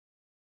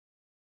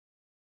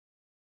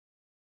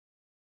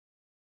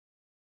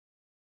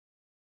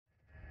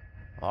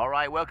All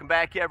right, welcome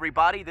back,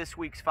 everybody. This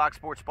week's Fox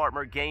Sports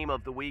Spartanburg game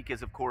of the week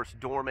is, of course,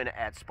 Dorman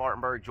at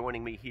Spartanburg.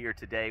 Joining me here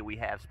today, we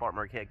have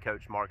Spartanburg head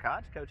coach Mark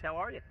Hodge. Coach, how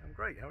are you? I'm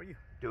great. How are you?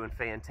 Doing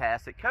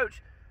fantastic.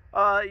 Coach,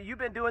 you've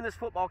been doing this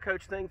football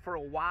coach thing for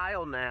a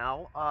while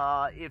now.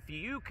 If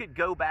you could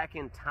go back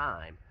in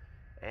time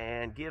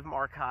and give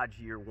Mark Hodge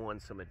year one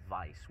some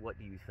advice, what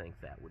do you think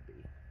that would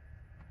be?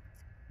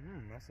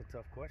 That's a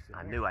tough question.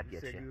 I knew I'd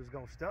get you. Said you. You was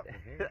going to stump me.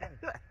 Here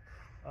you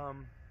go.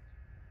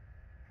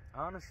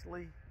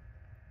 Honestly,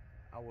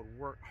 I would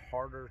work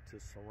harder to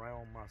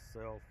surround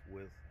myself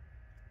with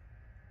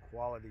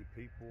quality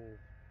people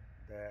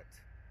that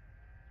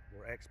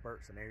were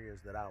experts in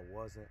areas that I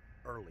wasn't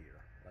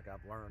earlier. Like,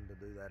 I've learned to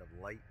do that of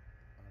late.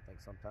 I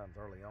think sometimes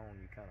early on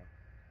it's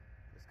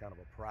kind of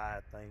a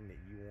pride thing that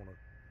you want to,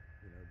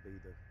 be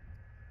the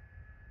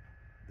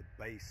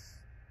base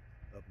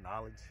of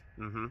knowledge.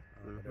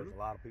 But there's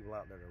a lot of people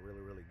out there that are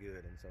really, really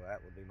good, and so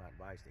that would be my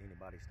advice to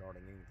anybody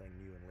starting anything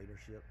new in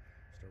leadership,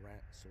 is to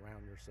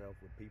surround yourself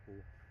with people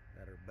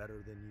that are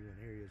better than you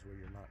in areas where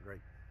you're not great.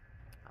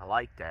 I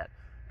like that.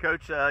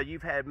 Coach,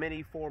 you've had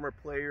many former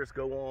players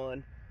go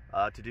on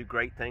to do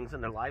great things in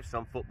their life,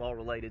 some football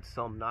related,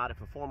 some not. If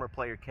a former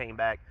player came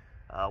back,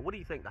 what do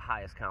you think the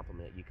highest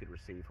compliment you could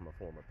receive from a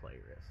former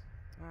player is?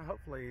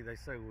 Hopefully they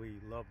say we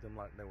loved them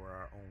like they were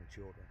our own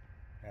children.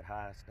 Had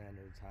high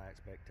standards, high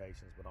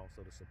expectations, but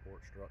also the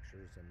support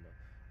structures and the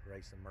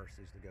grace and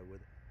mercies to go with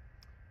it.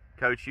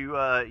 Coach,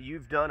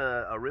 you've done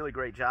a really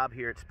great job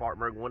here at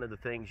Spartanburg. One of the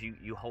things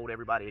you hold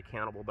everybody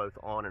accountable both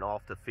on and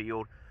off the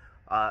field.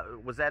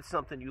 Was that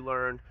something you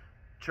learned,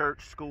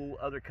 church, school,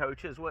 other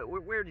coaches?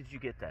 Where did you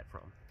get that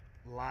from?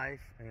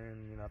 Life,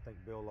 and I think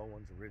Bill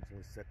Owens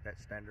originally set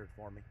that standard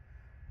for me.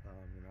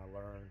 I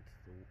learned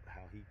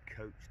how he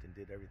coached and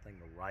did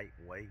everything the right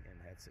way and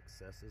had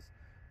successes.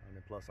 And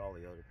plus all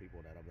the other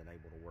people that I've been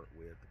able to work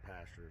with, the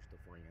pastors,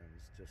 the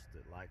friends, just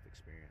the life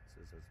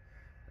experiences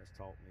has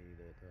taught me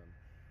that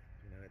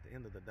at the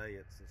end of the day,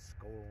 it's a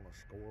score on a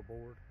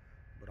scoreboard,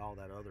 but all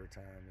that other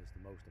time is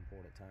the most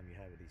important time you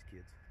have with these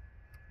kids.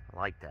 I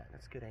like that.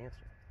 That's a good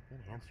answer. Good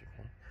answer,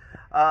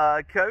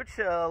 man. Coach,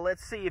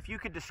 let's see, if you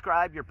could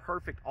describe your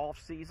perfect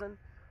off-season,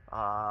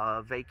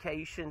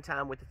 vacation,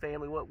 time with the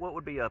family, what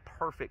would be a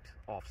perfect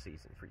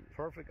off-season for you?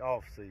 Perfect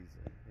off-season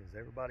is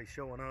everybody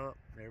showing up,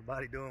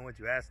 everybody doing what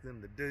you ask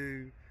them to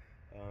do,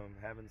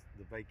 having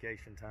the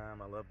vacation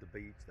time. I love the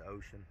beach, the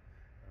ocean,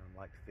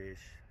 like to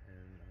fish,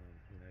 and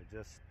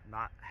just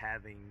not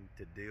having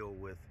to deal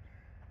with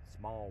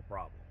small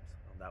problems.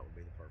 That would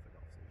be the perfect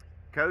off-season.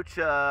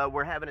 Coach,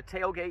 we're having a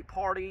tailgate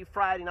party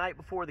Friday night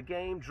before the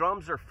game.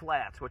 Drums or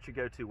flats? What's your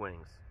go-to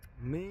wings?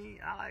 Me,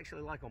 I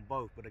actually like them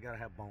both, but they gotta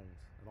have bones.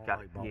 I don't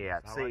like bones. Yeah,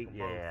 I see, like them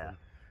yeah. both,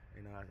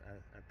 and,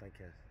 I think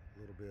a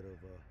little bit of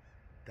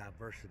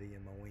diversity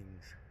in my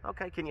wings.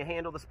 Okay, can you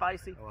handle the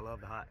spicy? Oh, I love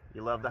the hot.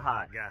 You love the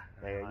hot. Yeah.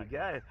 There you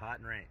go. Hot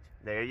and ranch.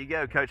 There you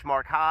go, Coach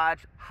Mark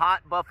Hodge.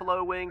 Hot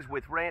buffalo wings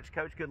with ranch.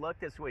 Coach, good luck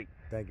this week.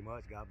 Thank you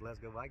much. God bless.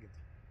 Go Vikings.